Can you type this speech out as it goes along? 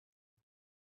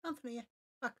Anthony here,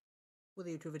 back with a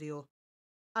YouTube video.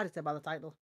 As I said by the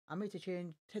title, I'm here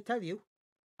to tell you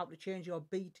how to change your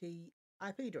BT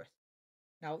IP address.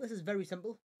 Now, this is very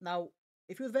simple. Now,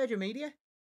 if you're with Virgin Media,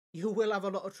 you will have a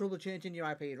lot of trouble changing your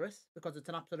IP address because it's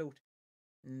an absolute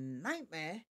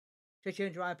nightmare to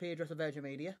change your IP address with Virgin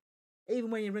Media, even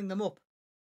when you ring them up.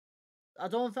 I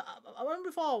remember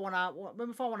before when I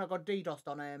got DDoSed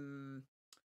on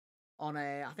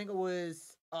I think it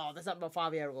was, this happened about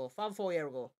 5 years ago, 4 years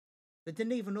ago. They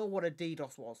didn't even know what a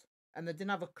DDoS was, and they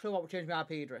didn't have a clue how to change my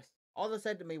IP address. All they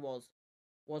said to me was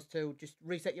to just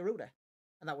reset your router,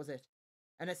 and that was it.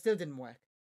 And it still didn't work.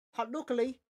 But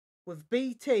luckily, with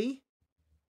BT,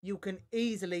 you can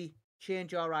easily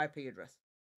change your IP address.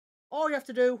 All you have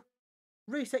to do,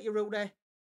 reset your router,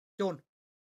 done.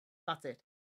 That's it.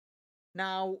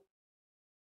 Now,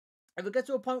 if it gets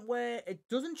to a point where it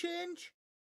doesn't change,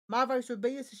 my advice would be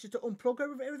is just to unplug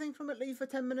everything from it, leave for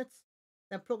 10 minutes,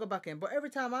 then plug it back in. But every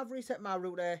time I've reset my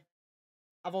router,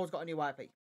 I've always got a new IP.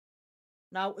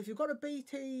 Now, if you've got a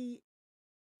BT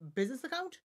business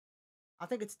account, I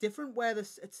think it's different where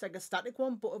it's like a static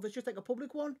one, but if it's just like a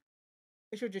public one,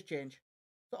 it should just change.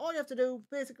 So all you have to do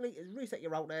basically is reset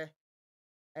your router,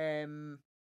 remove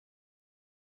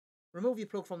your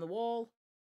plug from the wall,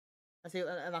 and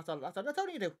that's all. That's all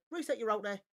you do. Reset your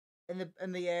router,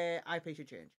 and the IP should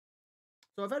change.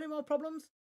 So if any more problems,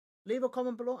 leave a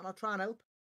comment below and I'll try and help.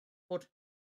 But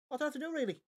what do I have to do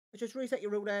really? It's just reset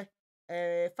your router,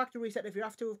 factory reset if you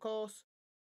have to, of course.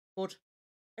 But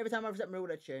every time I reset my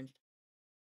router, it's changed.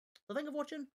 So thank you for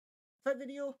watching. If you like the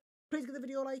video, please give the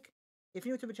video a like. If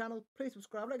you're new to my channel, please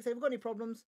subscribe. Like I say, if you've got any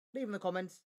problems, leave them in the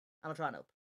comments and I'll try and help.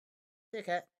 Take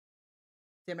care. See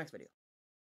you in the next video.